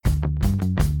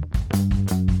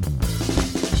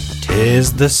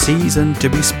'Tis the season to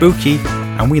be spooky,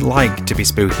 and we like to be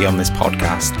spooky on this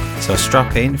podcast, so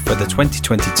strap in for the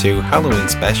 2022 Halloween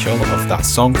special of that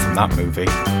song from that movie.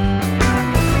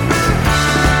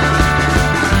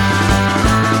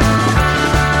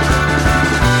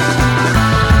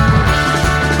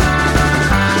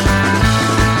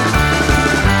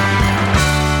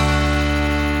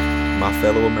 My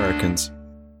fellow Americans,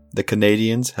 the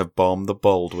Canadians have bombed the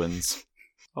Baldwins.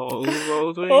 All the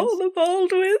Baldwins. All the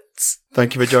Baldwins.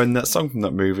 Thank you for joining that song from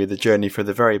that movie, the journey through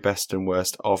the very best and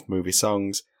worst of movie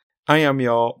songs. I am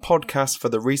your podcast for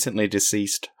the recently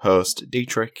deceased host,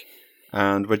 Dietrich,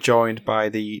 and we're joined by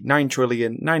the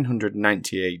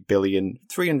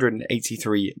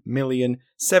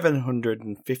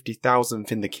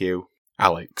 9,998,383,750,000th in the queue,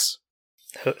 Alex.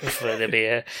 Hopefully there'll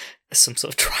be some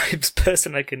sort of tribes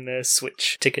person I can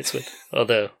switch tickets with,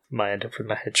 although might end up with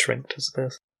my head shrinked, I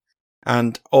suppose.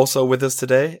 And also with us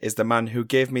today is the man who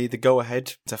gave me the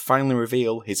go-ahead to finally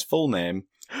reveal his full name,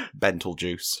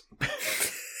 Benteljuice.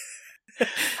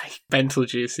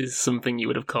 Benteljuice is something you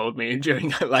would have called me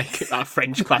during our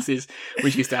French classes,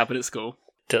 which used to happen at school.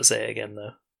 Don't say it again,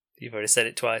 though. You've already said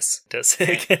it twice. Don't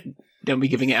say it again. Don't be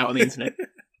giving it out on the internet.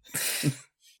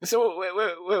 So,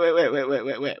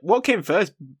 wait. What came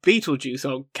first, Beetlejuice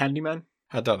or Candyman?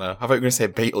 I don't know. I thought you were going to say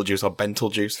Beetlejuice or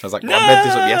Benteljuice. I was like, well, I made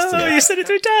this up yesterday. You said it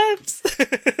 3 times!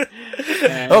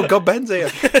 Oh, God, Ben's here.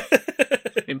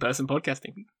 In-person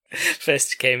podcasting.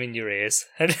 First it came in your ears,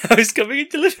 and now it's coming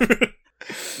into the living room.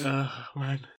 Oh,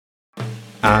 man.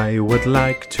 I would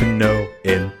like to know,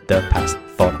 in the past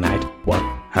fortnight, what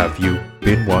have you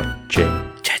been watching?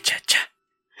 Cha-cha-cha.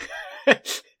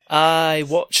 I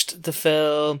watched the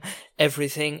film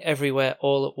Everything, Everywhere,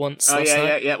 All at Once last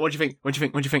night. Yeah. What do you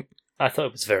think? I thought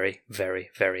it was very, very,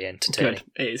 very entertaining.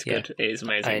 Good. It is good. It is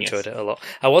amazing. I enjoyed it a lot.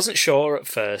 I wasn't sure at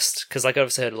first, because I've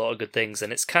obviously heard a lot of good things,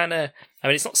 and it's kind of... I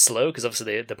mean, it's not slow, because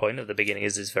obviously the point of the beginning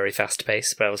is very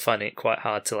fast-paced, but I was finding it quite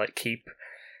hard to keep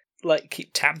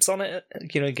tabs on it,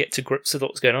 get to grips with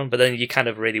what's going on, but then you kind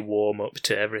of really warm up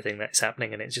to everything that's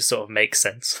happening, and it just sort of makes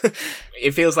sense.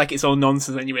 It feels like it's all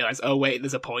nonsense, and you realise, oh wait,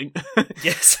 there's a point.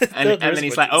 Yes. and then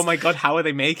it's like, oh my god, how are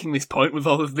they making this point with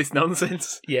all of this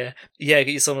nonsense? Yeah,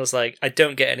 it's almost like, I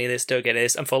don't get any of this,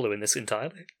 I'm following this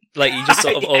entirely. You just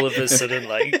sort of all of a sudden,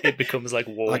 it becomes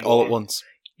warm. All at once.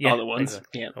 Yeah, all at once.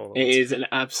 Exactly. Yeah, all at it once. is an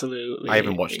absolutely... I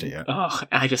haven't watched it yet. Oh,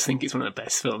 I just think it's one of the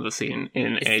best films I've seen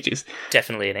in ages.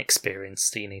 Definitely an experience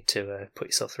that you need to put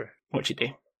yourself through. What you do?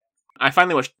 I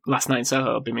finally watched Last Night in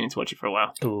Soho. I've been meaning to watch it for a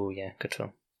while. Oh, yeah, good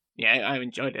film. Yeah, I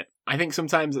enjoyed it. I think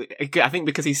sometimes,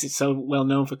 because he's so well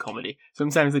known for comedy,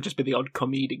 sometimes there'd just be the odd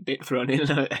comedic bit thrown in.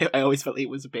 I always felt it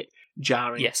was a bit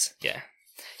jarring. Yes, yeah.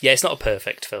 Yeah, it's not a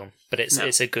perfect film, but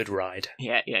it's a good ride.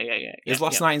 Yeah. Is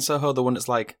Last Night in Soho the one that's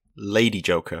like Lady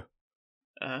Joker?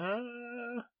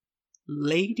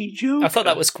 Lady Joker? I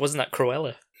thought wasn't that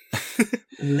Cruella?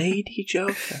 Lady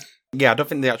Joker. Yeah, I don't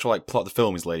think the actual plot of the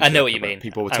film is Lady I know Joker, what you but mean.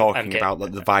 People were I'm talking getting about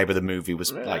the vibe of the movie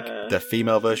was the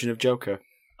female version of Joker.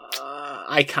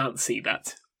 I can't see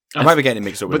that. I might be getting it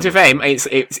mixed up with But to fame,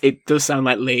 it does sound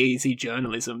like lazy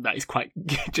journalism. That is quite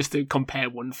just to compare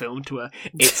one film to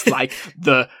it's like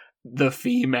the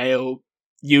female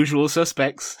Usual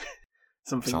Suspects.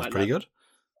 Something Sounds like pretty that. good.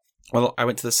 Well, I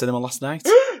went to the cinema last night,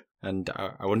 and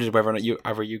I wondered whether or not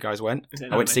either you guys went.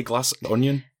 I went to see Glass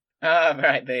Onion.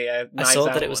 Right. I saw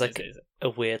that it was a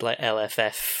weird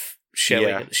LFF showing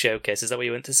at the showcase. Is that what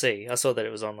you went to see? I saw that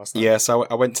it was on last night. Yeah, so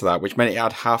I went to that, which meant it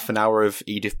had half an hour of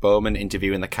Edith Bowman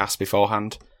interviewing the cast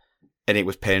beforehand, and it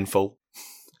was painful.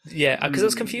 Yeah, because I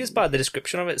was confused by the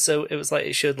description of it. So it was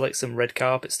it showed some red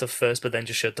carpet stuff first, but then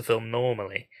just showed the film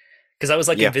normally. Because I was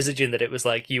envisaging that it was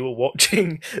you were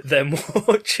watching them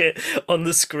watch it on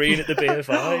the screen at the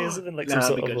BFI, isn't it? Some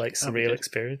sort of surreal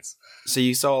experience. So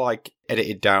you saw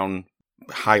edited down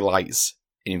highlights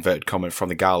in inverted commas from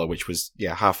the gala, which was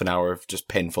half an hour of just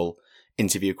painful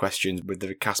interview questions with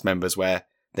the cast members where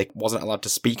they wasn't allowed to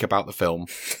speak about the film.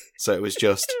 So it was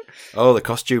just, the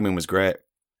costuming was great,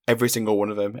 every single one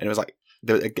of them, and it was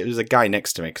there was a guy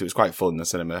next to me because it was quite full in the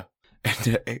cinema.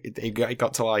 And he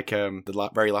got to the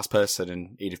very last person,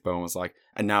 and Edith Bowman was like,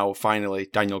 and now finally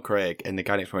Daniel Craig, and the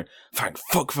guy next to me went, thank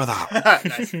fuck for that.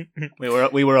 Nice.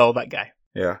 We were all that guy.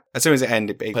 Yeah. As soon as it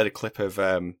ended, he played a clip of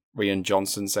Rian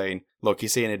Johnson saying, look, you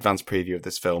see an advanced preview of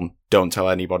this film, don't tell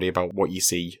anybody about what you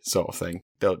see, sort of thing.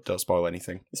 Don't spoil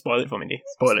anything. Spoil it for me, Dee.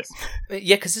 Spoil it.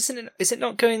 Yeah, because is it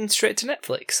not going straight to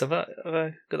Netflix? Have I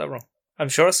got that wrong? I'm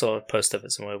sure I saw a post of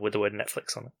it somewhere with the word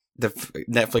Netflix on it.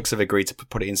 Netflix have agreed to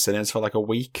put it in cinemas for like a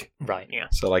week. Right. Yeah.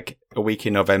 So like a week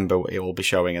in November it will be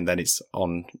showing, and then it's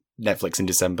on Netflix in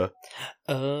December.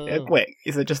 Wait,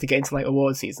 is it just against like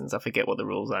award seasons? I forget what the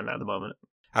rules are now at the moment.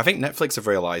 I think Netflix have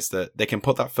realised that they can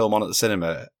put that film on at the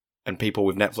cinema, and people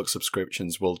with Netflix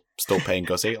subscriptions will still pay and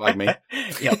go see it, like me.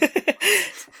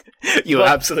 Yep. You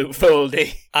absolute fool,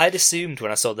 D. I'd assumed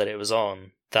when I saw that it was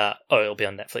on that, it'll be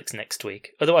on Netflix next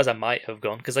week. Otherwise, I might have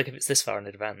gone, because like if it's this far in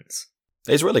advance.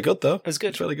 It's really good, though. It's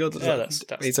good. It's really good. Yeah,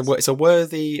 It's a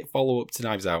worthy follow-up to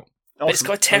Knives Out. But it's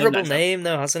got a terrible name,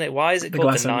 though, hasn't it? Why is it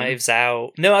called The Knives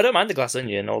Out? No, I don't mind The Glass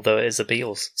Onion, although it is a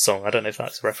Beatles song. I don't know if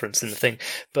that's a reference in the thing.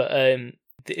 But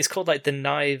it's called like The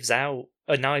Knives Out,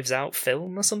 a Knives Out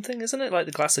film or something, isn't it? Like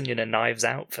The Glass Onion, a Knives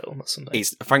Out film or something.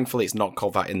 Thankfully, it's not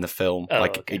called that in the film.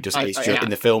 Okay. In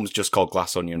the film's just called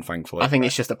Glass Onion, thankfully. I think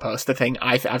it's just a poster thing.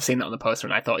 I've seen that on the poster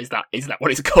and I thought, is that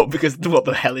what it's called? Because what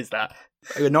the hell is that?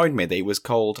 It annoyed me that it was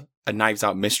called a Knives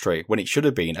Out mystery when it should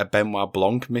have been a Benoit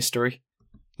Blanc mystery.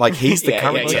 Like, he's the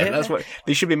character. Yeah, that's what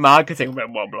they should be marketing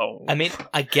Benoit Blanc. I mean,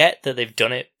 I get that they've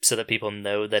done it so that people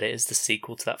know that it is the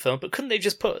sequel to that film, but couldn't they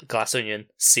just put Glass Onion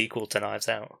sequel to Knives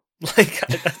Out? Like,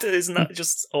 isn't that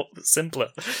just simpler?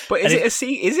 But is it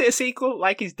a sequel?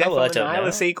 Like, is Death on the Nile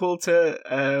a sequel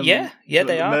to? Yeah,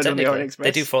 they are. Murder on the Technically, Orient Express?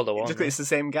 they do follow on. It's the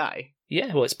same guy.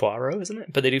 Yeah, well, it's Poirot, isn't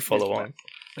it? But they do follow on.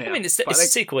 Yeah. I mean, it's a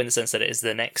sequel in the sense that it is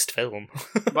the next film.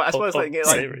 But I suppose like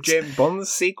James Bond's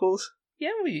sequels.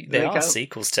 Yeah, well, they are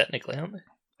sequels technically, aren't they?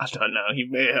 I don't know.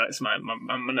 It hurts my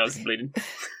nose is bleeding.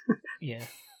 Yeah.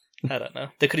 I don't know.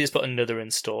 They could have just put another in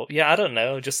store. Yeah, I don't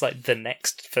know. Just like the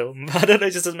next film. I don't know.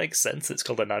 It just doesn't make sense. It's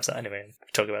called The Knives Out anyway. I'm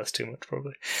talking about this too much,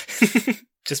 probably.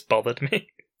 Just bothered me.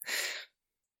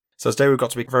 So today we've got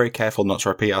to be very careful not to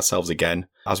repeat ourselves again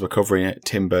as we're covering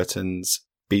Tim Burton's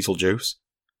Beetlejuice,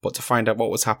 but to find out what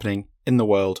was happening in the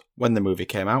world when the movie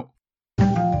came out.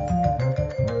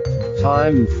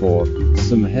 Time for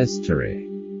some history.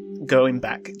 Going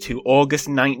back to August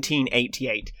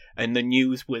 1988, and the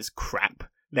news was crap.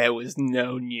 There was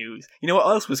no news. You know what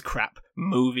else was crap?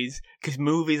 Movies. Because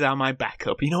movies are my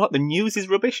backup. You know what? The news is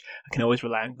rubbish. I can always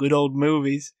rely on good old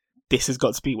movies. This has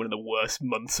got to be one of the worst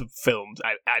months of films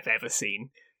I've ever seen.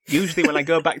 Usually when I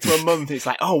go back to a month, it's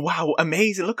like, oh wow,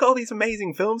 amazing. Look at all these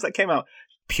amazing films that came out.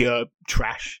 Pure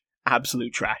trash.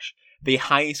 Absolute trash. The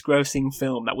highest grossing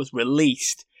film that was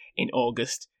released in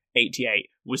August 88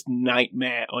 was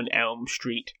Nightmare on Elm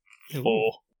Street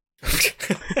 4.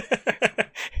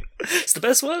 It's the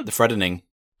best one. The Freddening.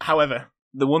 However,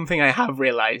 the one thing I have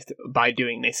realised by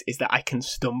doing this is that I can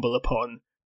stumble upon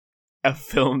a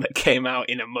film that came out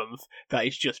in a month that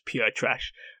is just pure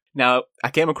trash. Now, I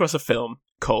came across a film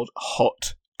called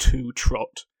Hot to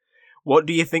Trot. What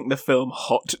do you think the film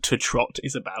Hot to Trot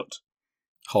is about?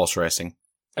 Horse racing.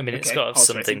 I mean, it's got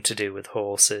something to do with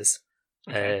horses.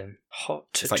 Okay. Hot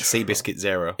to It's like Seabiscuit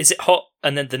Zero. Is it hot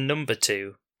and then the number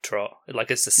 2 trot?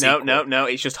 Like it's the sequel? No,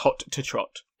 it's just Hot to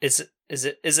Trot. Is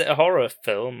it a horror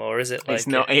film or is it like it's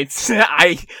not? It's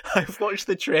I've watched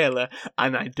the trailer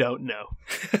and I don't know.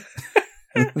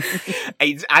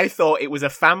 I thought it was a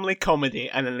family comedy,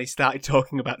 and then they started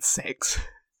talking about sex.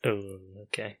 Oh,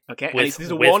 okay. Okay, and this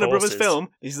is a Warner Brothers film.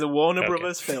 This is a Warner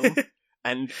Brothers film,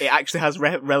 and it actually has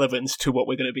relevance to what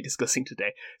we're going to be discussing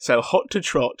today. So, Hot to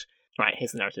Trot. Right,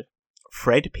 here's the narrative.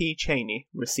 Fred P. Cheney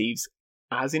receives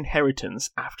as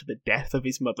inheritance after the death of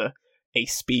his mother a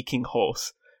speaking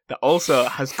horse that also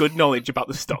has good knowledge about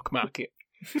the stock market.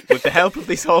 With the help of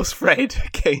this horse, Fred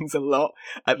gains a lot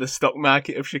at the stock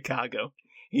market of Chicago.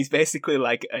 He's basically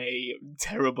like a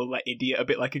terrible idiot, a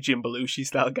bit like a Jim Belushi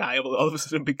style guy, but all of a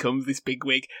sudden becomes this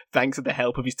bigwig thanks to the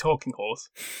help of his talking horse.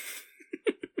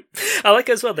 I like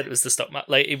as well that it was the stock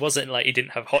market. Like, it wasn't like he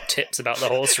didn't have hot tips about the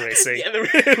horse racing,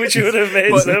 which would have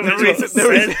made so much more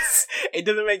sense. It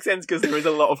doesn't make sense because there is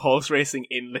a lot of horse racing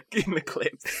in the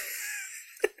clip.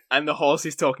 And the horse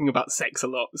is talking about sex a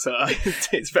lot, so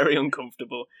it's very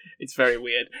uncomfortable. It's very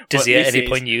weird. Does he at any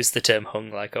point use the term "hung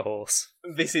like a horse"?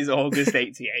 This is August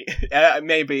 '88.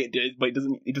 Maybe it does, but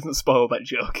it doesn't spoil that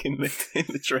joke in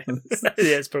the trailers.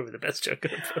 Yeah, it's probably the best joke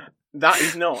ever. That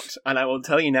is not, and I will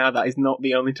tell you now, that is not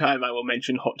the only time I will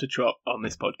mention Hot to Trot on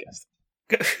this podcast.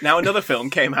 Now, another film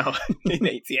came out in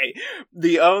 '88.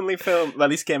 The only film, well,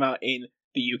 this came out in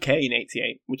the UK in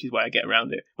 '88, which is why I get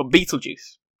around it. But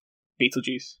Beetlejuice.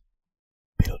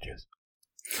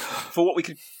 For what we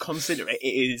could consider it, it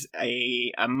is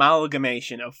a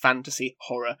amalgamation of fantasy,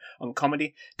 horror, and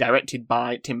comedy, directed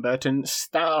by Tim Burton,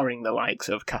 starring the likes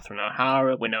of Catherine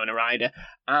O'Hara, Winona Ryder,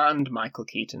 and Michael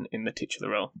Keaton in the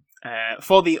titular role.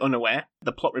 For the unaware,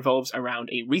 the plot revolves around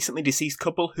a recently deceased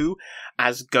couple who,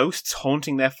 as ghosts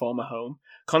haunting their former home,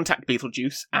 contact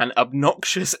Beetlejuice, an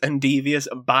obnoxious and devious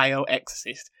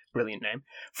bioexorcist, brilliant name,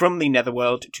 from the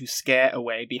netherworld to scare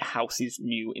away the house's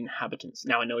new inhabitants.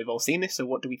 Now, I know we've all seen this, so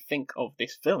what do we think of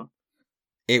this film?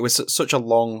 It was such a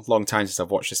long time since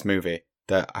I've watched this movie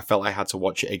that I felt I had to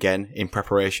watch it again in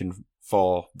preparation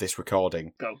for this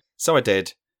recording. Go. So I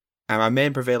did, and my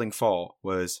main prevailing thought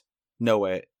was, no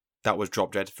wait, that was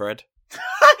Drop Dead Fred.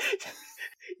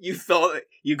 You thought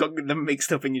you got them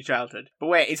mixed up in your childhood. But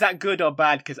wait, is that good or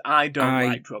bad? Because I don't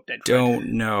like Drop Dead Fred.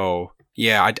 Don't know.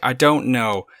 Yeah, I don't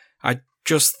know. I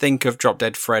just think of Drop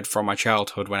Dead Fred from my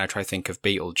childhood when I try to think of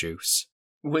Beetlejuice.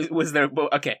 Was there... Well,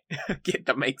 okay,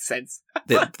 that makes sense.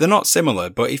 They're not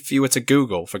similar, but if you were to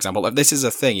Google, for example, if this is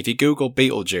a thing, if you Google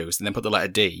Beetlejuice and then put the letter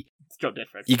D, It's Drop Dead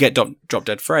Fred. you get Drop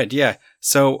Dead Fred, yeah.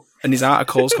 So, and his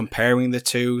articles comparing the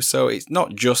two, so it's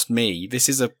not just me. This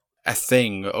is a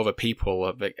thing other people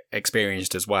have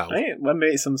experienced as well. Right?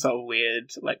 Maybe it's some sort of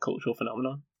weird, like, cultural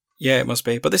phenomenon. Yeah, it must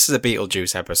be. But this is a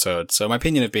Beetlejuice episode, so my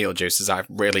opinion of Beetlejuice is I've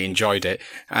really enjoyed it,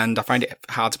 and I find it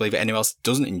hard to believe that anyone else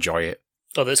doesn't enjoy it.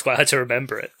 Oh, that's quite hard to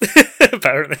remember it,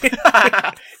 apparently.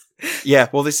 Yeah,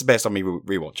 well, this is based on me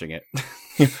rewatching it.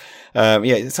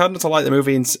 Yeah, it's hard not to like the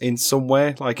movie in some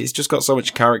way. Like, it's just got so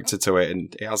much character to it,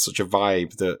 and it has such a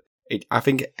vibe that I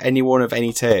think anyone of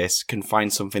any taste can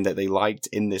find something that they liked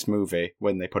in this movie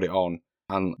when they put it on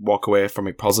and walk away from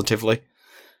it positively.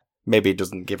 Maybe it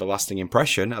doesn't give a lasting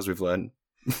impression, as we've learned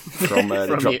from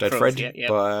the Drop Dead Fred. Yeah.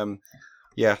 But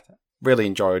yeah, really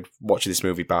enjoyed watching this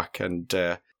movie back, and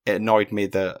it annoyed me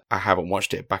that I haven't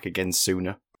watched it back again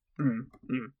sooner.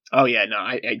 Oh yeah, no,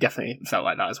 I definitely felt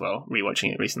like that as well,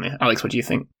 rewatching it recently. Alex, what do you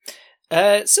think?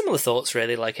 Similar thoughts,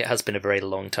 really. Like, it has been a very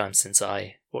long time since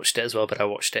I watched it as well, but I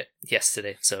watched it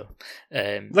yesterday, so...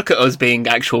 Look at us being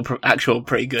actual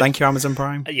pretty good. Thank you, Amazon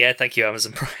Prime. Yeah, thank you,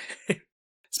 Amazon Prime.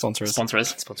 Sponsor us.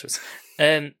 Sponsor us.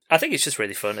 I think it's just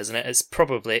really fun, isn't it? It's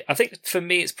probably... I think, for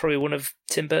me, it's probably one of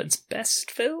Tim Burton's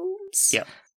best films.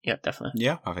 Yeah, definitely.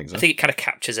 Yeah, I think so. I think it kind of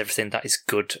captures everything that is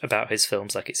good about his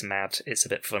films. Like, it's mad, it's a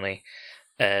bit funny,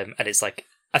 and it's like,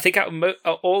 I think out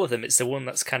of all of them, it's the one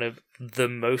that's kind of the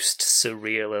most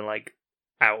surreal and like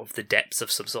out of the depths of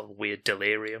some sort of weird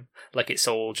delirium. Like, it's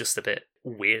all just a bit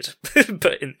weird,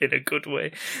 but in a good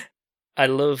way. I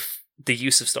love the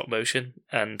use of stop motion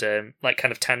and like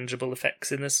kind of tangible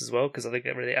effects in this as well, because I think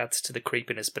it really adds to the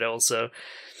creepiness, but also,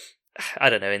 I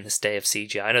don't know, in this day of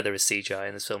CGI, I know there is CGI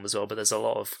in this film as well, but there's a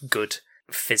lot of good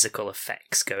physical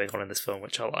effects going on in this film,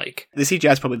 which I like. The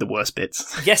CGI is probably the worst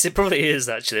bits. Yes, it probably is,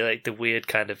 actually, like the weird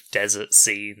kind of desert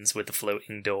scenes with the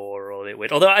floating door, all a bit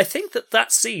weird. Although I think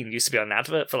that scene used to be on an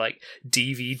advert for like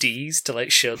DVDs to like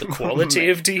show the quality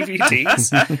of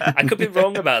DVDs. I could be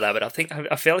wrong about that, but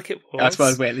I feel like it was. I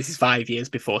suppose, wait, this is 5 years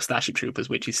before Starship Troopers,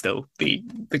 which is still the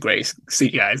greatest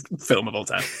CGI film of all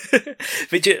time.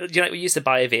 But you know, we used to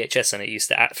buy a VHS, and it used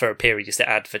to, for a period, used to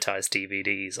advertise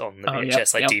DVDs on the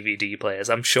VHS, DVD players.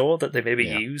 I'm sure that they maybe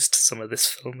used some of this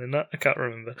film in that. I can't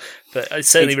remember. But it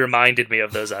certainly reminded me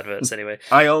of those adverts anyway.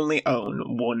 I only own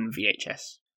one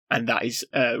VHS, and that is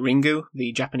Ringu,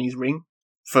 the Japanese Ring,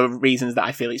 for reasons that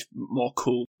I feel it's more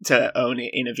cool to own it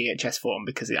in a VHS form,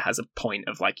 because it has a point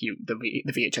of like the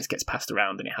VHS gets passed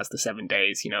around and it has the 7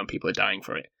 days, and people are dying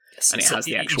for it. Yes, and it has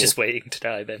the actual... You're just waiting to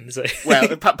die then, is it?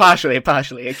 Well, partially.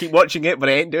 I keep watching it, but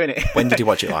I ain't doing it. When did you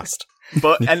watch it last?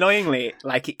 But annoyingly,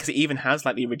 like, because it even has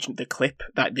like the clip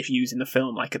that they've used in the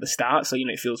film, like at the start, so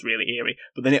it feels really eerie.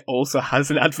 But then it also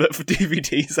has an advert for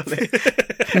DVDs on it,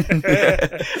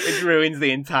 which ruins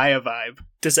the entire vibe.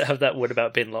 Does it have that one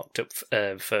about being locked up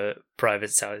for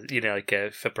private,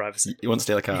 for privacy? You want to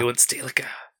steal a car? You want to steal a car?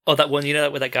 Oh, that one,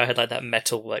 where that guy had like that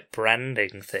metal like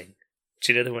branding thing.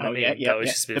 Do you know the one I mean? Yeah.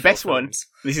 The best one.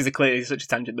 This is clearly such a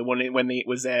tangent. The one when it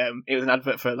was an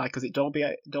advert for like, was it Dolby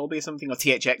or something, or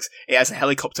THX? It has a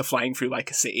helicopter flying through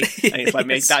like a city, and it's like,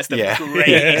 mate, that's the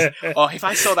greatest. Yeah. Oh, if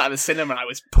I saw that at the cinema, I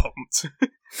was pumped.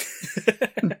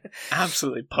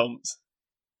 Absolutely pumped.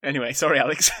 Anyway, sorry,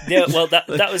 Alex. Yeah, well, that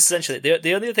was essentially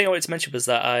the only thing I wanted to mention was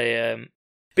that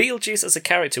Beetlejuice as a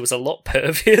character was a lot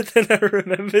pervier than I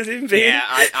remembered him being. Yeah,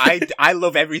 I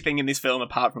love everything in this film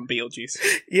apart from Beetlejuice.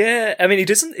 Yeah, I mean,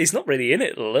 he's not really in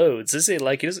it loads, is he?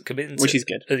 Like, he doesn't come in which is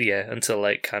good. Until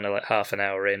like kind of like half an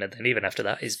hour in, and then even after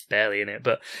that, he's barely in it.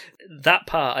 But that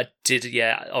part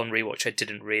on rewatch, I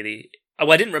didn't really... Oh,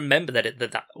 I didn't remember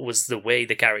that was the way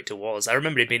the character was. I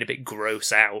remember him being a bit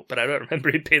gross out, but I don't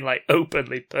remember him being like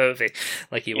openly pervy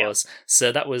like he was.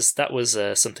 So that was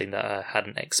something that I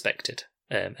hadn't expected.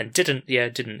 and didn't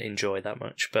enjoy that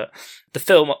much. But the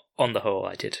film on the whole,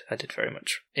 I did very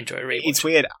much enjoy rewatching. It's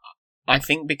weird. I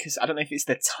think because I don't know if it's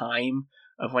the time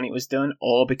of when it was done,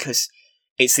 or because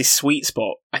it's this sweet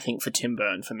spot, I think, for Tim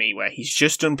Burton, for me, where he's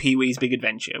just done Pee-wee's Big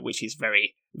Adventure, which is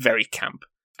very, very camp.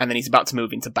 And then he's about to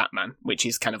move into Batman, which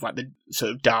is kind of like the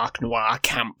sort of dark noir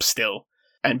camp still.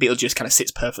 And Beetlejuice kind of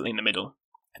sits perfectly in the middle.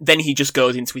 Then he just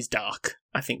goes into his dark,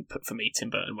 I think, for me, Tim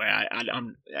Burton, where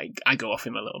I go off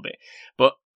him a little bit.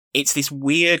 But it's this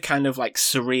weird kind of like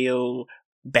surreal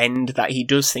bend that he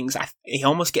does things. He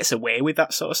almost gets away with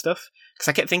that sort of stuff. Because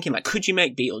I kept thinking, like, could you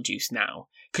make Beetlejuice now?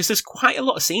 Because there's quite a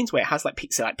lot of scenes where it has like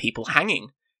people hanging.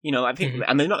 You know, I think,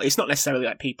 and they're not. It's not necessarily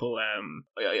like people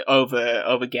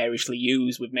over garishly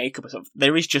used with makeup or something.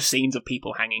 There is just scenes of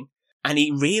people hanging, and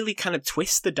he really kind of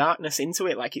twists the darkness into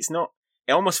it. Like it's not.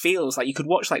 It almost feels like you could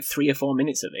watch like 3 or 4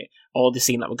 minutes of it, or the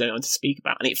scene that we're going on to speak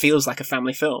about, and it feels like a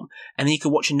family film. And then you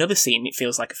could watch another scene, and it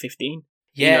feels like a 15.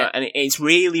 Yeah, you know, and it's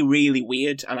really, really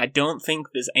weird. And I don't think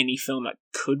there's any film that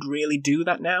could really do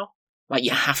that now. Like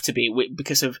you have to be,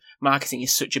 because of marketing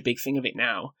is such a big thing of it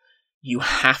now. You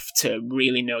have to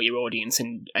really know your audience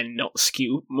and not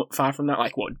skew far from that.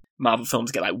 Like what Marvel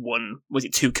films get like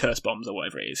 2 curse bombs or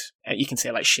whatever it is. You can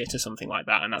say like shit or something like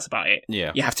that, and that's about it.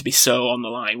 Yeah. You have to be so on the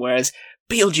line. Whereas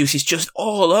Beetlejuice is just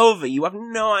all over. You have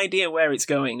no idea where it's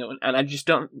going, and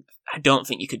I don't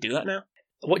think you could do that now.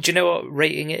 What do you know? What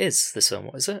rating it is? This film,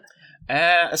 what is it?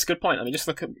 That's a good point. Let me just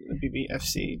look at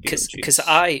BBFC. Because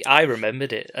I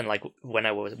remembered it, and like when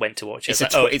I went to watch it,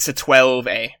 it's a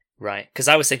 12A. Right, because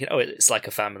I was thinking, it's like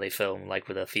a family film, like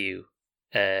with a few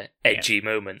edgy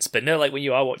moments. But no, like when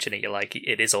you are watching it, you're like,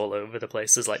 it is all over the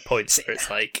place. There's like points where it's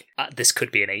like, this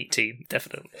could be an 18,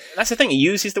 definitely. That's the thing, he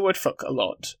uses the word fuck a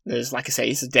lot. There's, like I say,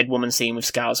 it's a dead woman scene with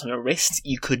scars on her wrist.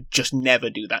 You could just never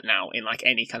do that now in like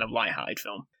any kind of light-hearted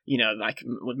film. You know, like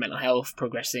with mental health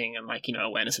progressing and like, you know,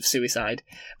 awareness of suicide.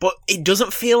 But it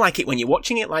doesn't feel like it when you're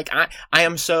watching it. Like, I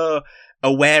am so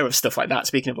aware of stuff like that.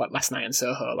 Speaking of like Last Night in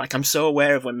Soho, like I'm so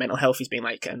aware of when mental health is being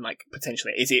like, and like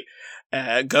potentially, is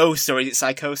it ghosts or is it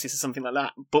psychosis or something like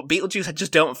that? But Beetlejuice, I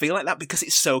just don't feel like that because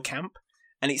it's so camp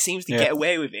and it seems to get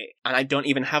away with it. And I don't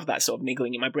even have that sort of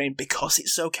niggling in my brain because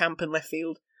it's so camp and left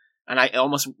field. And it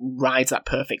almost rides that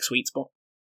perfect sweet spot.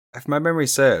 If my memory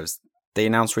serves, they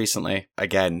announced recently,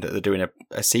 again, that they're doing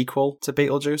a sequel to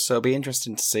Beetlejuice, so it'll be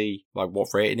interesting to see like what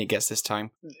rating it gets this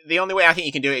time. The only way I think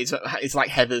you can do it is like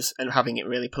Heathers and having it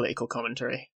really political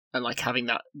commentary. And like having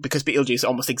that, because Beetlejuice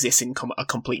almost exists in a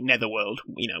complete netherworld,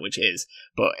 you know, which is,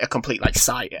 but a complete like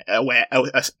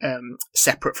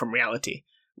separate from reality.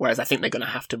 Whereas I think they're going to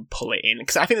have to pull it in.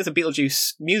 Because I think there's a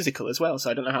Beetlejuice musical as well,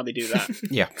 so I don't know how they do that.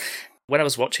 Yeah. When I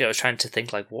was watching it, I was trying to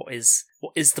think, like, what is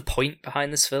the point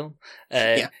behind this film?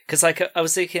 Because, like, I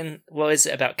was thinking, well, is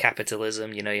it about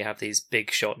capitalism? You know, you have these big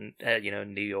shot,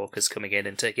 New Yorkers coming in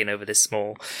and taking over this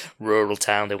small rural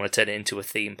town. They want to turn it into a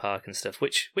theme park and stuff,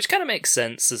 which kind of makes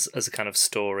sense as a kind of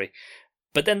story.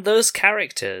 But then those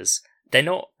characters, they're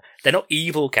not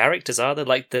evil characters, are they?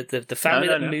 Like, the family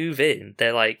that move in,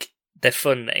 they're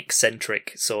fun,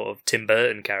 eccentric, sort of Tim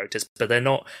Burton characters, but they're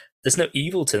not. There's no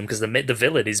evil to them because the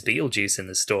villain is Beetlejuice in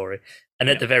the story, and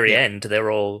at the very end, they're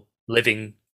all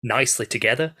living nicely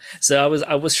together. So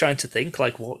I was trying to think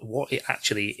like what it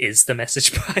actually is the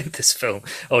message behind this film,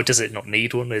 or does it not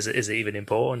need one? Is it even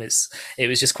important? It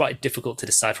was just quite difficult to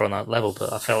decipher on that level,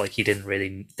 but I felt like there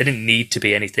didn't need to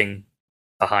be anything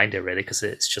behind it really because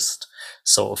it's just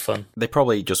sort of fun. They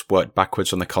probably just worked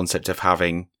backwards from the concept of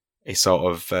having a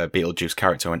sort of Beetlejuice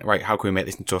character and went, right, how can we make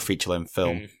this into a feature-length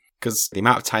film? Because the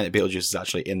amount of time that Beetlejuice is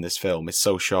actually in this film is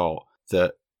so short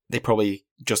that they probably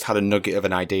just had a nugget of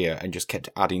an idea and just kept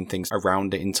adding things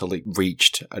around it until it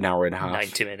reached an hour and a half.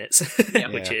 90 minutes,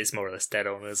 which is more or less dead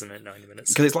on, isn't it? 90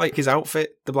 minutes. Because it's like his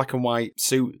outfit, the black and white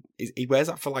suit, he wears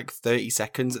that for like 30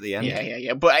 seconds at the end.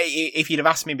 Yeah. But if you'd have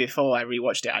asked me before I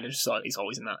rewatched it, I'd have just thought he's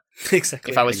always in that.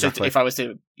 Exactly. If I was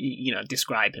to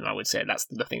describe him, I would say that's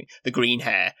the thing: the green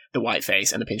hair, the white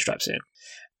face, and the pinstripe suit.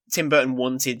 Tim Burton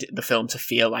wanted the film to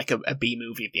feel like a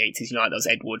B-movie of the 80s, you know, like those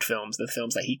Ed Wood films, the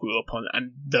films that he grew up on,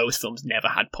 and those films never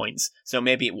had points. So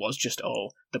maybe it was just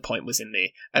the point was in the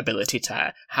ability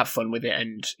to have fun with it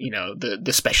and, you know,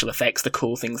 the special effects, the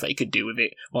cool things that you could do with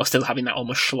it, while still having that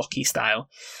almost schlocky style.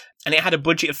 And it had a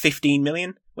budget of $15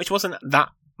 million, which wasn't that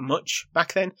much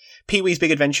back then. Pee-wee's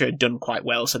Big Adventure had done quite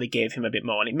well, so they gave him a bit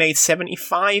more, and it made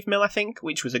 $75 million, I think,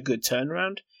 which was a good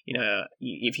turnaround. You know,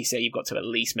 if you say you've got to at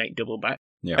least make double back.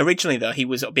 Yeah. Originally, though, he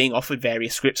was being offered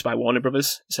various scripts by Warner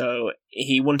Brothers, so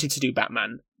he wanted to do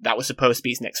Batman. That was supposed to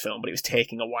be his next film, but it was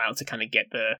taking a while to kind of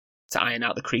to iron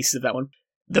out the creases of that one.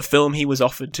 the film he was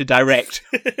offered to direct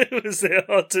Was it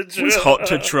Hot to Trot? was Hot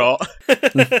to Trot.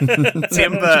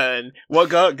 Tim Burton. Well,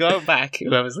 go back,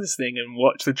 whoever's listening, and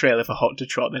watch the trailer for Hot to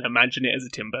Trot, then imagine it as a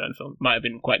Tim Burton film. Might have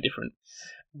been quite different.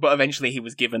 But eventually he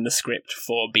was given the script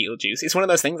for Beetlejuice. It's one of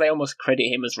those things I almost credit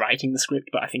him as writing the script,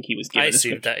 but I think he was given the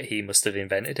script. I assumed that he must have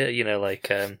invented it, like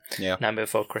Nightmare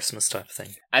Before Christmas type of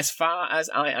thing. As far as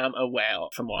I am aware,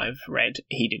 from what I've read,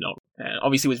 he did not.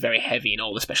 Obviously was very heavy in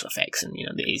all the special effects and,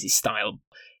 the easy style.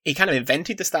 He kind of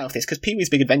invented the style of this, because Pee-wee's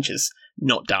Big Adventure's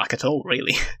not dark at all,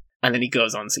 really. And then he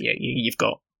goes on, so you've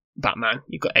got Batman,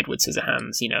 you've got Edward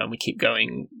Scissorhands, and we keep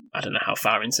going, I don't know how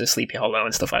far into Sleepy Hollow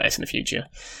and stuff like this in the future.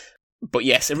 But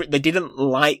yes, they didn't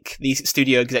like, these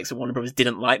studio execs at Warner Brothers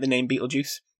didn't like the name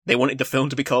Beetlejuice. They wanted the film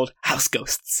to be called House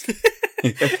Ghosts,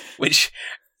 which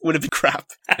would have been crap.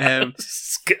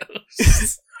 House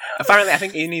Ghosts. Apparently, I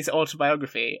think in his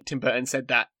autobiography, Tim Burton said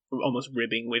that, almost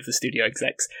ribbing with the studio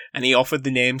execs, and he offered the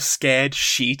name Scared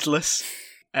Sheetless.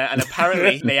 And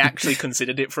apparently, they actually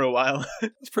considered it for a while.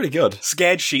 It's pretty good.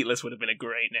 Scared Sheetless would have been a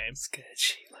great name. Scared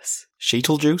Sheetless.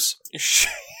 Sheetlejuice?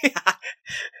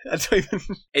 I don't even...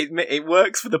 It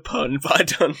works for the pun, but I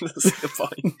don't see the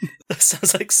point. That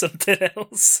sounds like something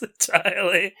else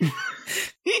entirely.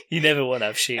 You never want to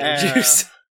have Sheetlejuice.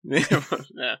 No.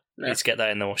 Need to get that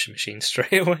in the washing machine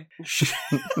straight away.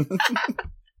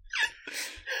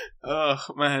 Oh,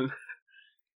 man.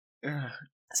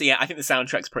 So yeah, I think the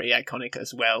soundtrack's pretty iconic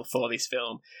as well for this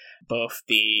film. Both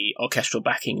the orchestral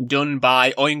backing done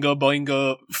by Oingo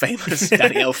Boingo famous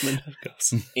Danny Elfman, Of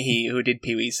course. who did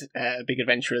Pee-wee's Big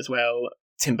Adventure as well.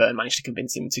 Tim Burton managed to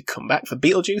convince him to come back for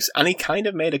Beetlejuice, and he kind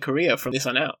of made a career from this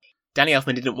on out. Danny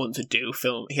Elfman didn't want to do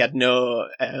film. He had no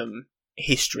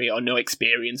history or no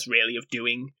experience really of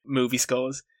doing movie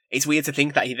scores. It's weird to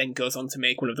think that he then goes on to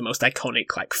make one of the most iconic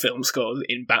film scores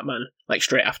in Batman,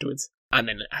 straight afterwards, and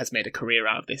then has made a career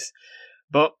out of this.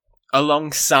 But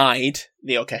alongside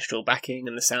the orchestral backing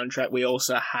and the soundtrack, we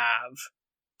also have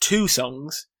 2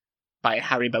 songs by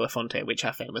Harry Belafonte, which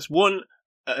are famous. One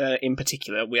in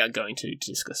particular we are going to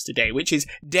discuss today, which is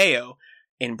Deo,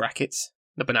 in brackets,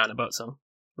 the Banana Boat song.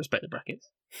 Respect the brackets.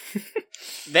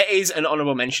 There is an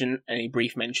honourable mention, a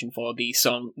brief mention for the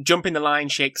song Jump in the Line,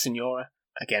 Shake Senora.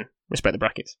 Again, respect the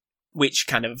brackets. Which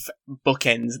kind of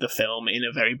bookends the film in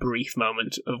a very brief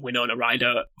moment of Winona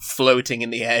Ryder floating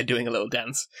in the air doing a little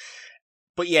dance.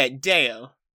 But yeah,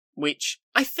 Deo, which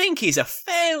I think is a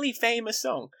fairly famous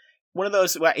song. One of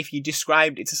those where if you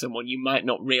described it to someone, you might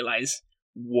not realise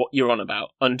what you're on about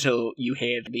until you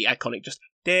hear the iconic just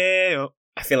Deo.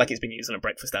 I feel like it's been used on a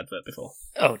breakfast advert before.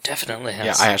 Oh, definitely has.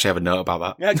 Yeah, I actually have a note about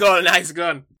that. Yeah, go on, nice, go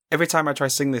on. Every time I try to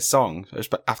sing this song,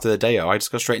 after the Deo, I just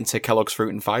go straight into Kellogg's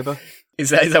Fruit and Fibre.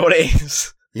 Is that what it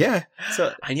is? Yeah.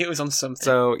 So I knew it was on something.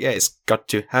 So, yeah, it's got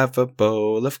to have a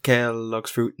bowl of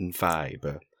Kellogg's Fruit and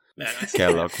Fibre. No, nice.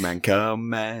 Kellogg man,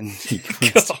 come and...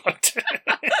 God.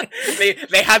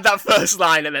 they had that first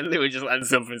line and then they were just like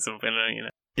something,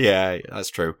 Yeah,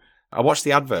 that's true. I watched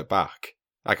the advert back.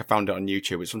 I found it on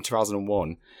YouTube. It's from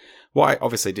 2001. What I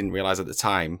obviously didn't realise at the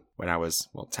time, when I was,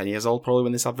 10 years old probably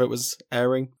when this advert was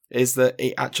airing, is that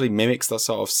it actually mimics the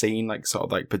sort of scene,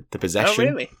 the possession. Oh,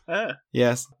 really? Ah.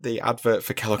 Yes, the advert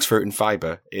for Kellogg's Fruit and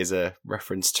Fibre is a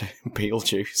reference to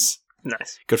Beetlejuice.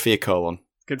 Nice. Good for your colon.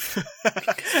 Good for...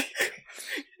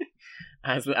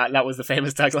 That was the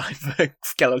famous tagline for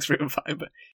Kellogg's Fruit and Fibre.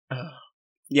 Oh.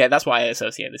 Yeah, that's why I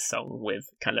associate this song with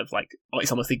kind of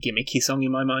it's almost a gimmicky song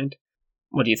in my mind.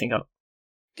 What do you think of?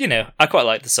 I quite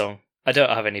like the song. I don't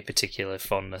have any particular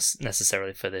fondness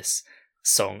necessarily for this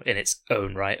song in its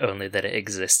own right, only that it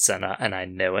exists and I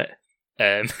know it.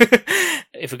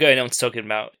 If we're going on to talking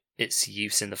about its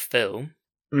use in the film,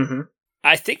 mm-hmm.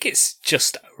 I think it's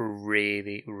just a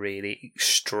really, really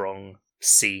strong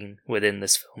scene within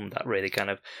this film that really kind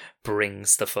of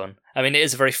brings the fun. I mean, it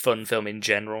is a very fun film in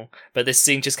general, but this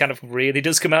scene just kind of really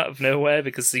does come out of nowhere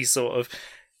because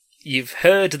you've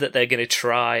heard that they're going to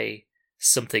try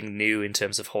something new in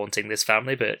terms of haunting this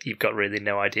family, but you've got really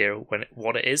no idea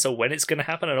what it is or when it's going to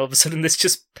happen, and all of a sudden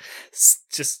this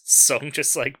song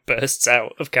bursts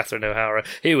out of Catherine O'Hara,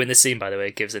 who in this scene, by the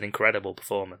way, gives an incredible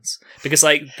performance. Because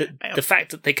the fact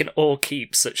that they can all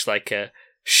keep such a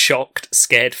shocked,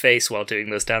 scared face while doing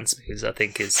those dance moves, I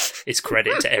think is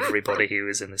credit to everybody who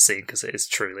is in the scene, because it is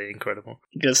truly incredible.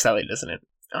 It does sell it, doesn't it?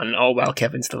 And all while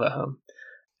Kevin's still at home.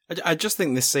 I just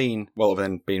think this scene, well,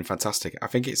 then being fantastic, I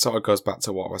think it sort of goes back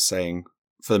to what I was saying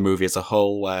for the movie as a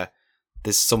whole, where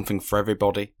there's something for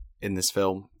everybody in this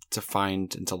film to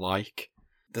find and to like.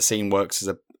 The scene works as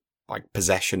a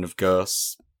possession of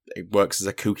ghosts. It works as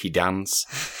a kooky dance.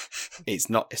 It's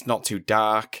not too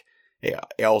dark.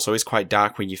 it also is quite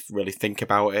dark when you really think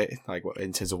about it, like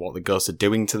in terms of what the ghosts are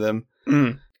doing to them.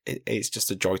 It's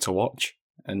just a joy to watch.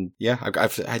 And yeah,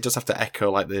 I just have to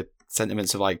echo like the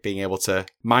sentiments of like being able to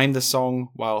mime the song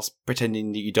whilst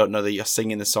pretending that you don't know that you're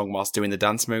singing the song whilst doing the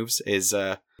dance moves is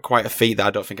quite a feat that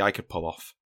I don't think I could pull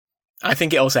off. I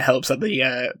think it also helps that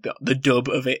the dub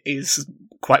of it is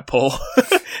quite poor.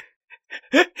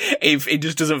 It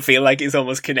just doesn't feel like it's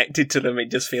almost connected to them.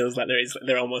 It just feels like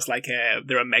they're almost like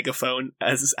they're a megaphone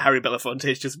as Harry Belafonte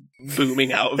is just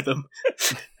booming out of them.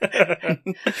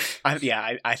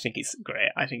 I think it's great.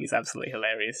 I think it's absolutely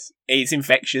hilarious. It's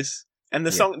infectious, and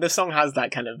the song has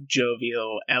that kind of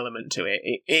jovial element to it.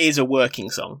 It is a working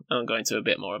song. I'll go into a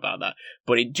bit more about that,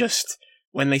 but it just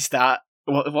when they start.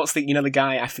 What's the the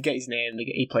guy? I forget his name.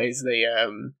 He plays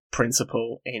the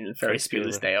principal in Ferris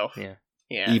Bueller's Day Off. Yeah.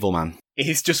 Evil man.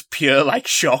 He's just pure like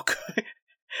shock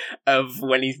of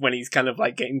when he's kind of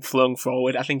like getting flung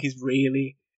forward. I think he's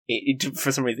really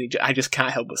for some reason I just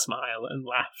can't help but smile and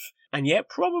laugh. And yet,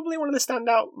 probably one of the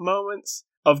standout moments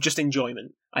of just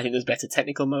enjoyment. I think there's better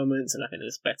technical moments, and I think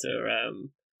there's better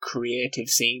creative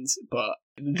scenes. But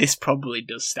this probably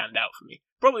does stand out for me.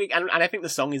 Probably, and I think the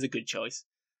song is a good choice.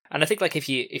 And I think like if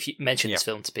you mention this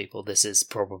film to people, this is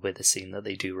probably the scene that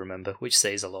they do remember, which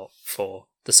says a lot for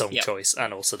the song choice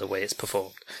and also the way it's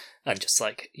performed, and just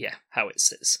like how it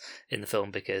sits in the film,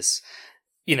 because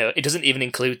it doesn't even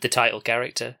include the title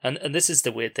character, and this is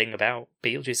the weird thing about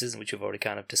Beetlejuice, isn't it, which we've already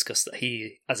kind of discussed, that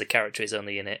he as a character is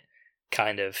only in it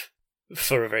kind of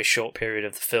for a very short period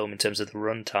of the film in terms of the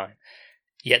runtime.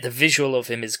 Yet the visual of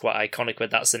him is quite iconic,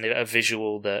 but that's a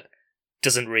visual that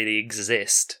doesn't really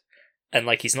exist. And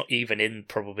like he's not even in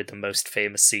probably the most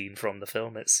famous scene from the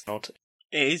film. It's odd.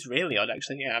 It is really odd,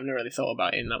 actually. Yeah, I've never really thought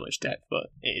about it in that much depth, but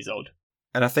it is odd.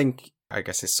 And I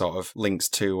guess it sort of links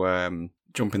to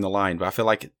Jumping the Line, but I feel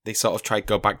like they sort of tried to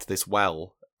go back to this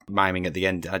miming at the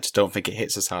end. I just don't think it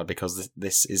hits as hard because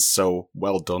this is so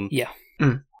well done. Yeah.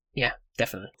 Yeah,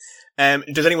 definitely.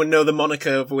 Does anyone know the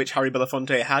moniker for which Harry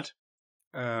Belafonte had?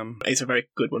 It's a very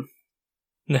good one.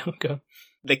 No, go.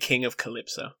 The King of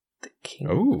Calypso.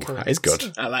 Oh, that is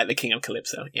good. I like the King of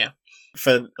Calypso, yeah.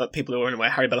 For people who are unaware,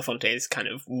 Harry Belafonte is kind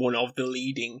of one of the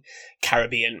leading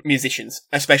Caribbean musicians,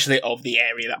 especially of the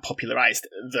area that popularised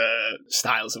the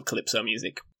styles of Calypso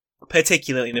music,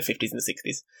 particularly in the 50s and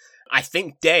 60s. I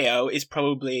think Deo is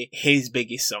probably his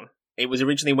biggest song. It was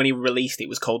originally, when he released it,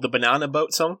 was called the Banana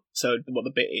Boat Song, so what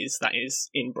the bit is, that is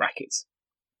in brackets.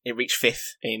 It reached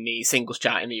 5th in the singles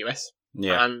chart in the US.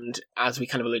 Yeah. And as we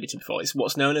kind of alluded to before, it's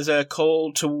what's known as a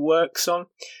call to work song.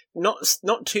 Not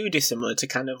too dissimilar to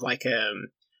kind of like a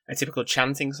typical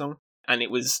chanting song. And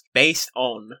it was based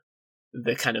on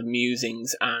the kind of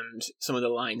musings and some of the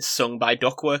lines sung by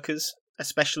dock workers,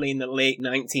 especially in the late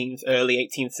 19th, early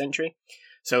 18th century.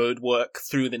 So it would work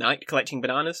through the night collecting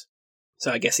bananas.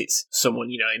 So I guess it's someone,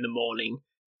 in the morning,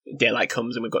 daylight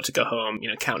comes and we've got to go home,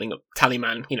 counting up,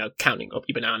 tallyman, counting up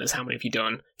your bananas, how many have you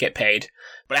done, get paid.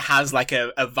 But it has like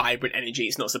a vibrant energy.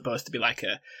 It's not supposed to be like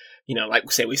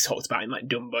like say we talked about in like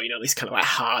Dumbo, this kind of like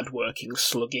hard-working,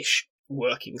 sluggish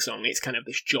working song. It's kind of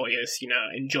this joyous,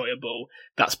 enjoyable,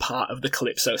 that's part of the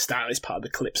Calypso style, it's part of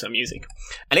the Calypso music.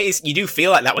 And it is, you do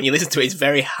feel like that when you listen to it. It's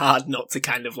very hard not to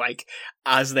kind of like,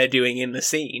 as they're doing in the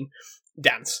scene,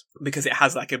 dance, because it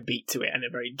has like a beat to it and a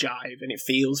very jive, and it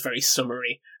feels very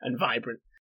summery and vibrant.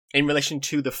 In relation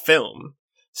to the film,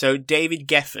 so David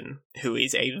Geffen, who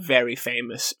is a very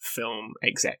famous film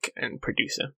exec and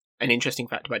producer, an interesting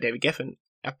fact about David Geffen,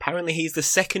 apparently he's the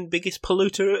second biggest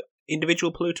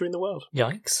individual polluter in the world.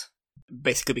 Yikes.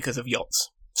 Basically because of yachts,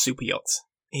 super yachts.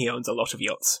 He owns a lot of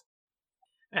yachts.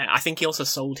 I think he also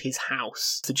sold his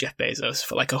house to Jeff Bezos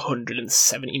for like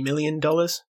 $170 million.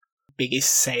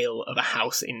 Biggest sale of a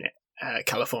house in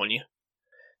California.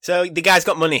 So the guy's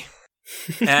got money.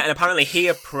 And apparently he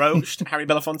approached Harry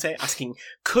Belafonte asking,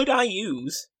 could I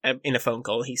use, in a phone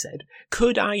call he said,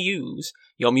 could I use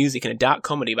your music in a dark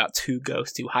comedy about two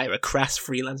ghosts who hire a crass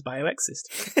freelance bioexist?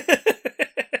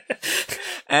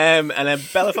 And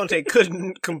Belafonte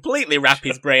couldn't completely wrap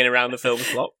his brain around the film's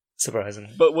plot.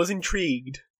 Surprisingly. But was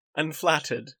intrigued and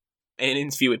flattered. In an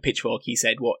interview with Pitchfork, he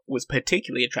said what was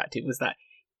particularly attractive was that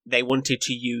they wanted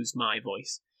to use my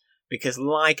voice. Because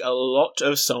like a lot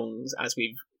of songs, as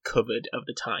we've covered of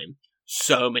the time,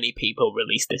 so many people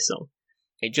released this song.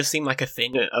 It just seemed like a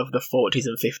thing of the 40s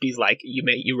and 50s, like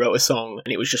you wrote a song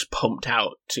and it was just pumped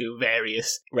out to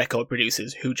various record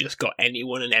producers who just got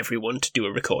anyone and everyone to do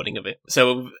a recording of it.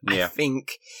 So I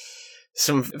think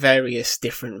some various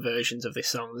different versions of this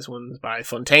song. There's ones by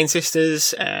Fontaine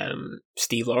Sisters,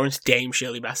 Steve Lawrence, Dame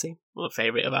Shirley Bassey, one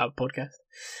favourite of our podcast.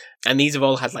 And these have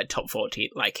all had like top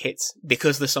 40 like hits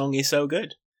because the song is so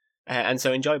good and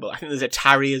so enjoyable. I think there's a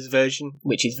Tarriers version,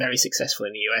 which is very successful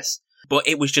in the US, but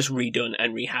it was just redone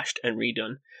and rehashed and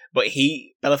redone. But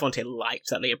Belafonte liked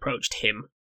that they approached him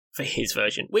for his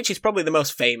version, which is probably the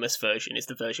most famous version, is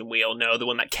the version we all know, the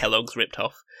one that Kellogg's ripped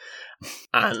off.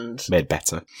 And made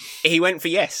better. He went for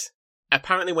yes.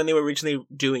 Apparently when they were originally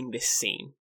doing this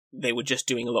scene, they were just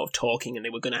doing a lot of talking and they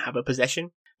were going to have a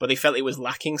possession, but they felt it was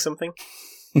lacking something.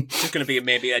 It's just going to be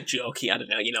maybe a jokey, I don't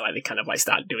know, like they kind of like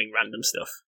start doing random stuff.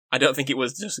 I don't think it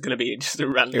was just going to be just a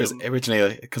random... It was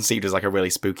originally conceived as like a really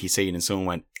spooky scene and someone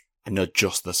went, I know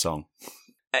just the song.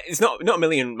 It's not a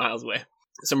million miles away.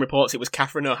 Some reports it was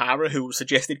Catherine O'Hara who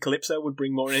suggested Calypso would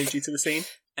bring more energy to the scene.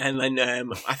 And then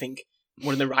I think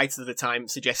one of the writers at the time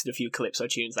suggested a few Calypso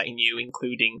tunes that he knew,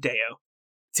 including Deo.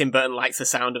 Tim Burton likes the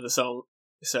sound of the song,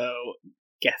 so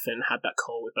Geffen had that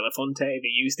call with Belafonte, they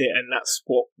used it, and that's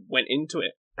what went into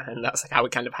it. And that's like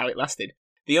how it lasted.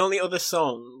 The only other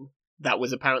song that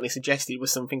was apparently suggested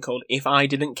was something called If I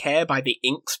Didn't Care by the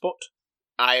Ink Spot.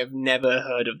 I have never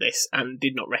heard of this and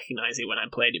did not recognise it when I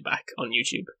played it back on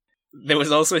YouTube. There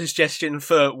was also a suggestion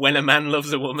for When a Man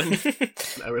Loves a Woman,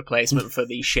 a replacement for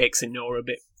the Shake Signora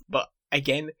bit. But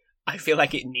again, I feel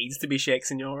like it needs to be Shake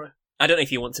Signora. I don't know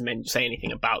if you want to say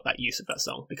anything about that use of that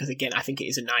song, because again, I think it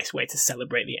is a nice way to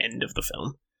celebrate the end of the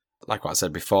film. Like what I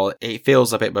said before, it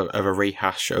feels a bit of a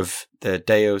rehash of the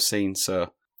Deo scene,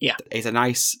 so yeah, it's a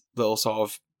nice little sort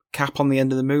of cap on the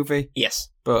end of the movie. Yes.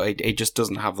 But it just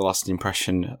doesn't have the lasting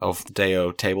impression of the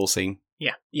Deo table scene.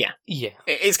 Yeah. Yeah.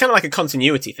 It's kind of like a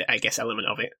continuity, element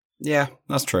of it. Yeah,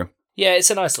 that's true. Yeah, it's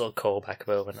a nice little callback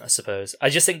moment, I suppose. I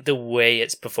just think the way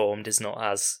it's performed is not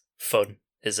as fun,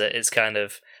 is it? It's kind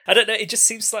of... I don't know, it just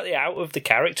seems slightly out of the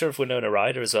character of Winona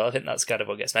Ryder as well. I think that's kind of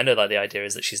what gets me. I know like the idea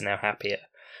is that she's now happier,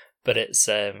 but it's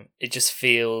it just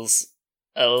feels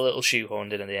a little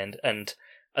shoehorned in the end. And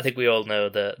I think we all know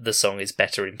that the song is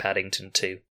better in Paddington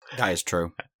 2. That is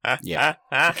true. Yeah.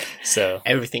 So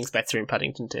everything's better in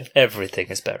Paddington 2. Everything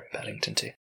is better in Paddington 2.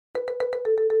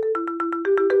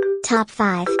 Top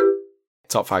 5.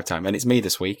 Top 5 time, and it's me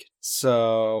this week.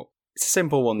 So it's a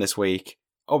simple one this week.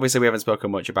 Obviously, we haven't spoken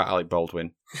much about Alec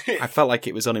Baldwin. I felt like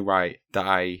it was only right that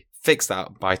I fix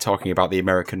that by talking about the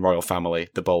American royal family,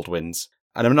 the Baldwins.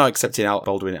 And I'm not accepting Alec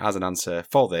Baldwin as an answer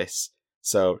for this.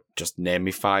 So just name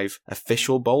me 5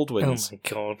 official Baldwins. Oh my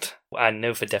god. I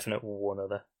know for definite one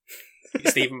other.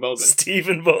 Stephen Baldwin.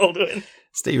 Stephen Baldwin.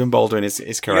 Stephen Baldwin is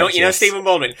correct. You know Stephen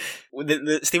Baldwin.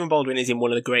 Stephen Baldwin is in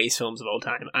one of the greatest films of all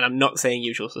time, and I'm not saying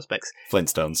Usual Suspects.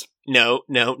 Flintstones. No,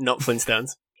 not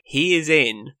Flintstones. He is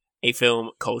in a film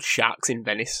called Sharks in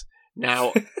Venice.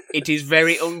 Now, it is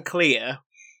very unclear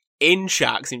in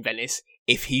Sharks in Venice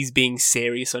if he's being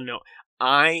serious or not.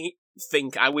 I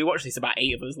think we watched this about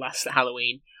 8 of us last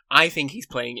Halloween. I think he's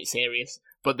playing it serious,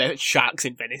 but they're sharks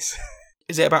in Venice.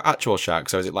 Is it about actual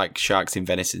sharks, or is it like Sharks in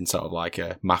Venice in sort of like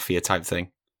a mafia type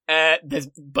thing? There's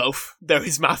both. There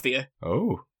is mafia.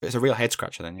 Oh, it's a real head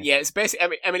scratcher then. Yeah, it's basic.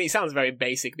 I mean, it sounds very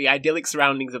basic. The idyllic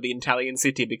surroundings of the Italian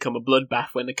city become a bloodbath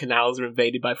when the canals are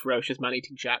invaded by ferocious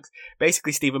man-eating sharks.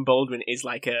 Basically, Stephen Baldwin is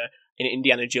like an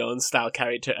Indiana Jones style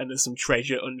character, and there's some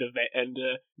treasure under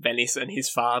Venice, and his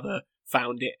father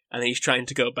found it, and he's trying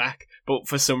to go back. But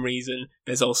for some reason,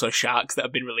 there's also sharks that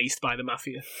have been released by the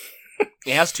mafia.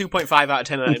 It has 2.5 out of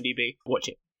 10 on IMDb. Watch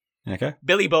it. Okay.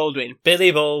 Billy Baldwin.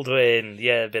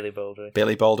 Yeah, Billy Baldwin.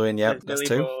 Billy Baldwin, yeah, that's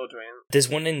 2. Baldwin. There's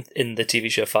one in the TV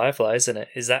show Firefly, isn't it?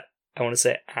 Is that, I want to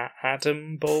say,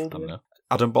 Adam Baldwin? I don't know.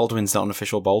 Adam Baldwin's not an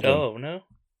official Baldwin. Oh, no?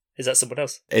 Is that someone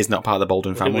else? He's not part of the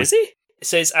Baldwin family. Who is he?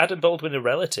 So is Adam Baldwin a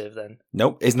relative, then?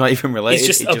 Nope, he's not even related.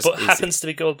 He's just, happens to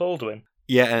be called Baldwin.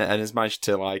 Yeah, and has managed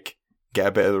to, like, get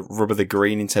a bit of rub of the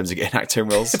green in terms of getting acting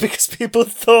roles. Because people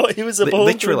thought he was a Baldwin.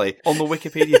 Literally, on the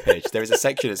Wikipedia page, there is a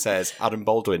section that says Adam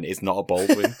Baldwin is not a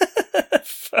Baldwin.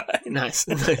 Fine. Nice.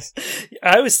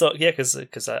 I always thought,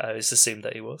 because I always assumed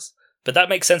that he was. But that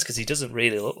makes sense because he doesn't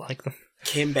really look like them.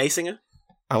 Kim Basinger?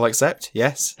 I'll accept,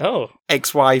 yes. Oh.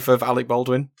 Ex-wife of Alec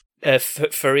Baldwin.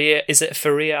 Faria, is it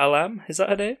Faria Alam? Is that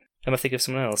her name? Am I thinking of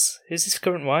someone else? Who's his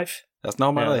current wife? That's not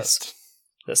on my list.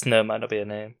 Might not be a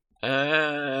name.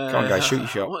 Come on, guys, shoot your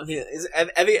shot. Are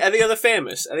the other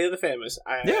famous?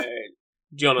 Yeah.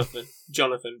 Jonathan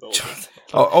Baldwin.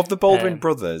 Of the Baldwin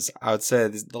brothers, I would say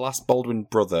the last Baldwin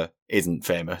brother isn't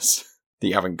famous that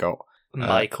you haven't got.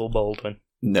 Michael Baldwin.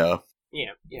 No.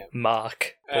 Yeah.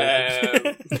 Mark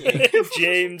Baldwin.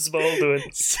 James Baldwin.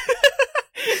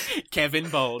 Kevin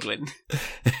Baldwin.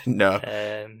 No.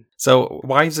 Um, So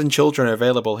wives and children are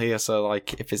available here. So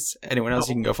like, if it's anyone else,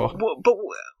 you can go for. But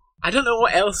I don't know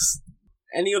what else.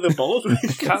 Any other Baldwins?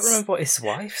 I can't remember what his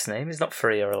wife's name is. Not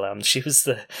Freya Alam. She's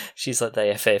like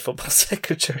the FA football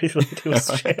secretary.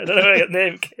 I don't know where her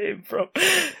name came from.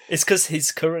 It's because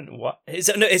his current wife. Is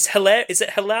it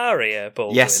Hilaria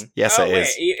Baldwin? Yes, it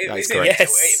is. That is correct.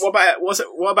 Yes.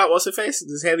 What about what's her face?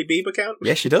 Does Hailey Bieber count?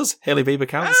 Yes, she does. Hailey Bieber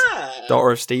counts.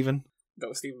 Daughter of Stephen. That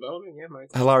was Stephen Baldwin, yeah, mate.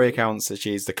 Hilaria counts as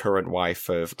she's the current wife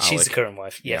of Alec. She's the current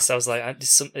wife. Yes, I was like,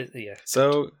 yeah.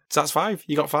 So that's 5.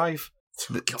 You got 5.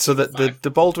 God, So the 5.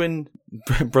 the Baldwin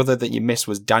brother that you missed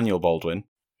was Daniel Baldwin.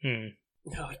 No,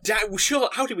 sure.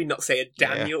 How did we not say a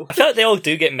Daniel? I feel like they all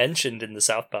do get mentioned in the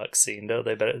South Park scene, don't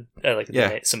they? But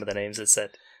Yeah. Some of the names it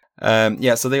said.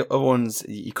 So the other ones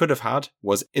you could have had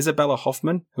was Isabella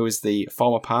Hoffman, who is the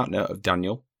former partner of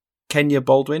Daniel, Kenya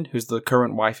Baldwin, who's the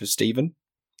current wife of Stephen,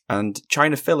 and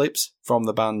China Phillips from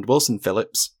the band Wilson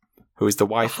Phillips, who is the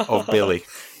wife of Billy.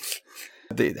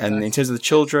 And in terms of the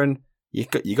children,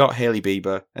 you got Hailey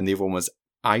Bieber, and the other one was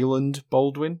Island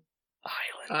Baldwin.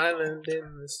 Island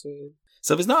in the stream.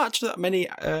 So there's not actually that many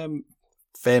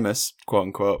famous, quote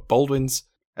unquote, Baldwins,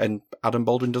 and Adam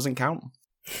Baldwin doesn't count.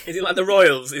 Is it like the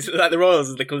Royals? Is it like the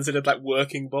Royals? Are they considered like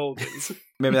working Baldwins?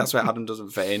 Maybe that's where Adam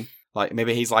doesn't fit in. Like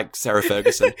maybe he's like Sarah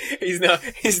Ferguson. He's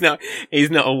not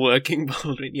a working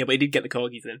Baldwin. Yeah, but he did get the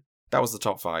corgis in. That was the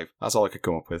top 5. That's all I could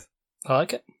come up with. I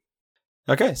like it.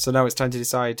 Okay, so now it's time to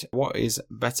decide what is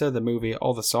better, the movie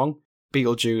or the song.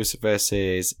 Beetlejuice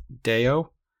versus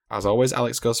Deo. As always,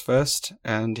 Alex goes first,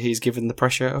 and he's given the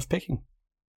pressure of picking.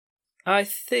 I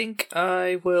think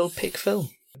I will pick film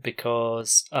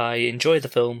because I enjoy the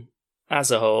film as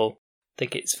a whole. I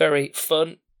think it's very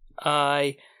fun.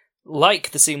 I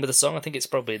like the scene with the song. I think it's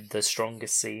probably the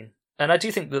strongest scene. And I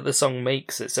do think that the song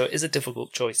makes it, so it is a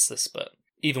difficult choice, this, but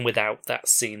even without that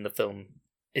scene, the film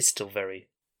is still very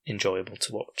enjoyable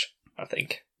to watch, I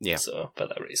think. Yeah. So, for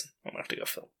that reason, I'm going to have to go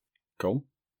film. Cool.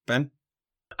 Ben?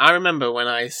 I remember when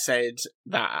I said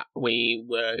that we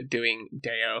were doing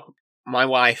Deo, my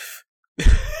wife,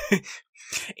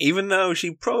 even though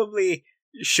she probably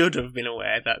should have been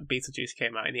aware that Beetlejuice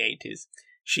came out in the 80s,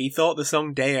 she thought the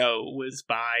song Deo was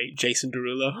by Jason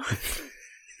Derulo.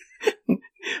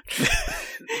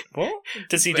 What?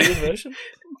 Does he do the version?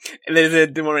 There's a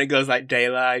one where it goes like,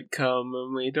 daylight come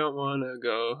and we don't want to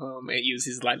go home. It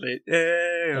uses like the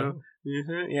Deo.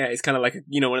 Yeah, it's kind of like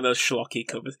one of those schlocky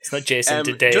covers. It's not Jason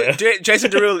Derulo.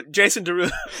 Jason Derulo. Jason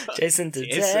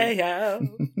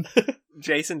Derulo.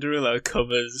 Jason Derulo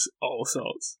covers all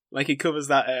sorts. Like he covers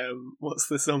that. What's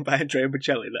the song by Andrea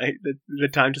Bocelli? Like the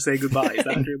Time to Say Goodbye. Is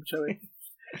that Andrea Bocelli?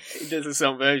 He does a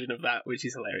song version of that, which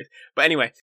is hilarious. But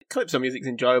anyway, Calypso music's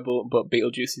enjoyable, but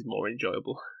Beetlejuice is more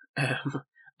enjoyable.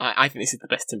 I think this is the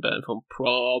best Tim Burton film,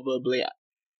 probably.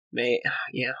 Mate,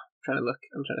 yeah. I'm trying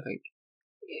to think.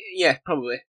 Yeah,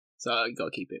 probably. So you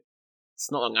gotta keep it.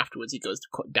 It's not long afterwards he goes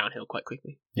downhill quite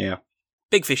quickly. Yeah.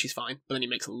 Big Fish is fine, but then he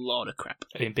makes a lot of crap.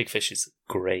 I mean, Big Fish is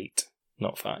great,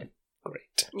 not fine.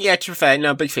 Great. Yeah, to be fair,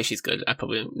 no, Big Fish is good. I'm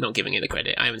probably not giving it the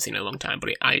credit. I haven't seen it in a long time,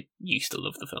 but I used to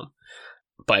love the film.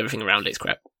 But everything around it is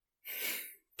crap.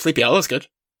 Sleepy Hollow's good.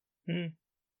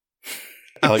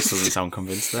 Alex doesn't sound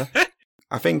convinced there.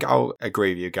 I think I'll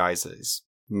agree with you guys that it's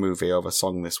movie over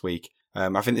song this week. I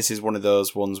think this is one of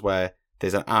those ones where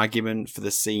there's an argument for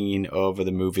the scene over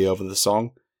the movie over the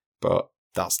song, but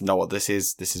that's not what this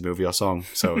is. This is movie or song.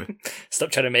 So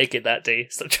Stop trying to make it that, D.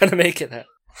 Stop trying to make it that.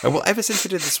 Well, ever since we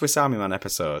did the Swiss Army Man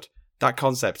episode, that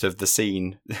concept of the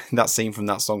scene, that scene from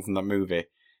that song from that movie,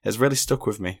 has really stuck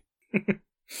with me.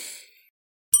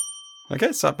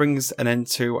 Okay, so that brings an end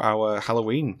to our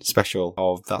Halloween special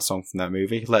of that song from that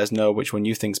movie. Let us know which one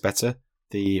you think's better,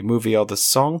 the movie or the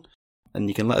song, and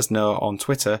you can let us know on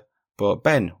Twitter. But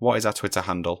Ben, what is our Twitter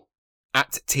handle?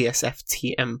 At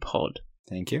TSFTMPod.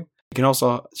 Thank you. You can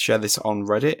also share this on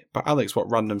Reddit, but Alex,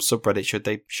 what random subreddit should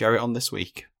they share it on this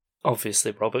week?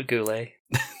 Obviously, Robert Goulet.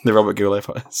 The Robert Goulet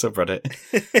subreddit.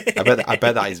 I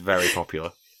bet that is very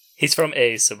popular. He's from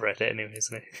a subreddit anyway,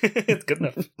 isn't he? It's good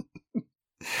enough.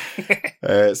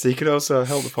 So you can also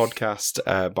help the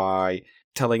podcast by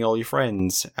telling all your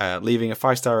friends, leaving a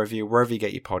 5-star review wherever you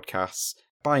get your podcasts,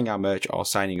 buying our merch, or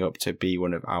signing up to be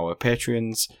one of our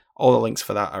Patreons. All the links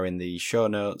for that are in the show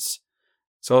notes.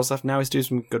 So all that's left now is do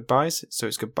some goodbyes. So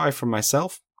it's goodbye from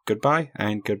myself, goodbye,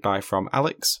 and goodbye from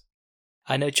Alex.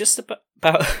 I know just about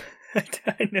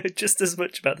I know just as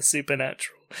much about the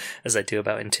supernatural as I do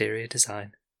about interior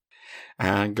design.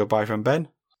 And goodbye from Ben.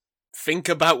 Think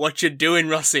about what you're doing,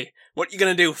 Rossi. What you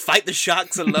gonna do? Fight the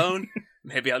sharks alone?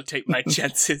 Maybe I'll take my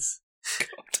chances.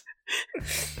 God.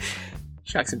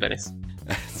 Sharks in Venice.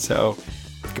 So,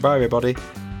 goodbye, everybody.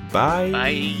 Bye.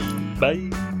 Bye. Bye.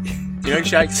 You know in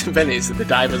Sharks in Venice, the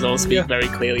divers all speak very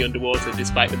clearly underwater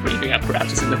despite the breathing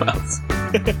apparatus in their mouths.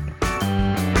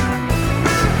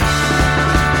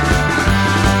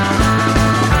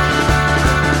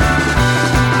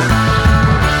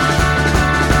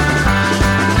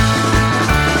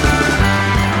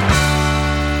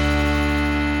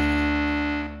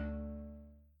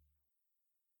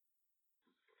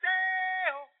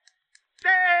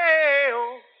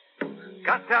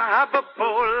 Got to have a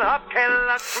bowl of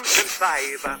Kellogg's fruit and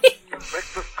fiber.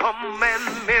 Breakfast come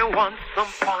and me want some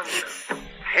fun.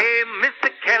 Hey, Mr.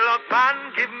 Kellogg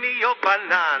man, give me your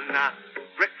banana.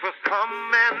 Breakfast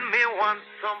come and me want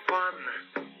some fun.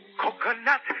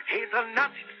 Coconut,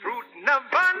 hazelnut, fruit,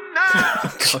 nirvana.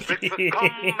 Breakfast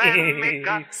come and me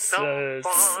got some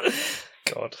fun.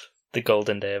 God, the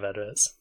golden day of adverts.